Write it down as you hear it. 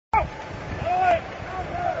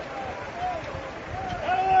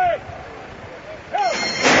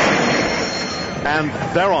And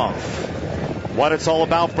they're off. What It's All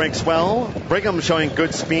About breaks well. Brigham showing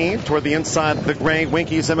good speed toward the inside of the gray.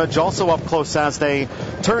 Winky's Image also up close as they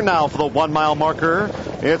turn now for the 1 mile marker.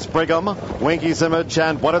 It's Brigham, Winky's Image,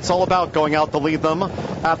 and What It's All About going out to lead them.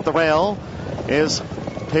 At the rail is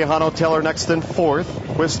Tejano Taylor next in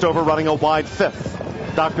fourth, with Stover running a wide fifth.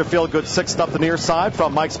 Dr. Feelgood sixth up the near side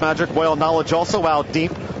from Mike's Magic. Royal Knowledge also out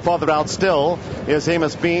deep. Farther out still is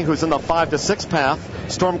Emigh, who's in the 5 to 6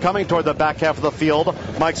 path. Storm coming toward the back half of the field.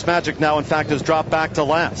 Mike's Magic now, in fact, has dropped back to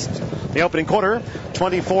last. The opening quarter,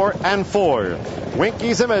 24-4.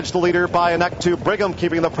 Winky's Image, the leader by a neck to Brigham,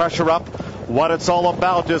 keeping the pressure up. What It's All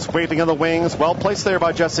About is waiting in the wings. Well placed there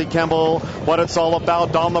by Jesse Campbell. What It's All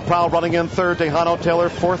About on the prowl, running in third. Tejano Taylor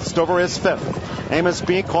fourth. Stover is fifth.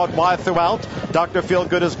 Emigh caught wide throughout. Dr.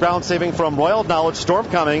 Feelgood is ground saving from Royal Knowledge. Storm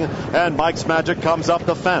coming, and Mike's Magic comes up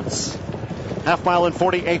the fence. Half mile in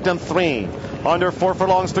 48-3. Under 4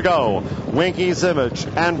 furlongs to go. Winky's Image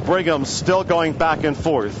and Brigham still going back and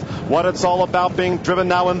forth. What It's All About being driven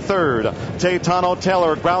now in third. Tejano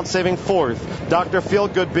Taylor ground saving fourth. Dr.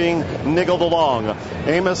 Feelgood being niggled along.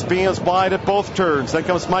 Emigh is wide at both turns. Then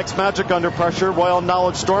comes Mike's Magic under pressure. Royal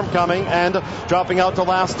Knowledge Storm coming, and dropping out to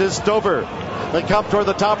last is Stover. They come toward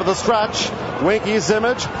the top of the stretch. Winky's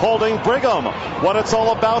Image holding Brigham. What It's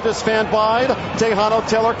All About is fanned wide. Tejano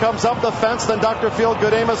Taylor comes up the fence. Then Dr.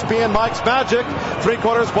 Feelgood, Emigh, and Mike's Magic.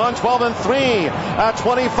 3/4, 1:12-3 at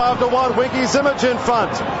 25-1. Winky's Image in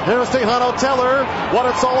front. Here's Tejano Taylor. What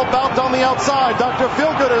It's All About on the outside. Dr.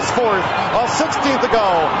 Feelgood is fourth. A 16th to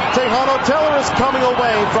go. Tejano Taylor is coming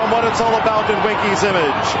away from What It's All About in Winky's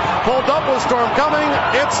Image. Pulled up with Storm coming.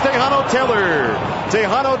 It's Tejano Taylor.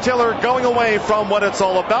 Tejano Taylor going away from What It's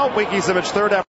All About. Winky's Image third.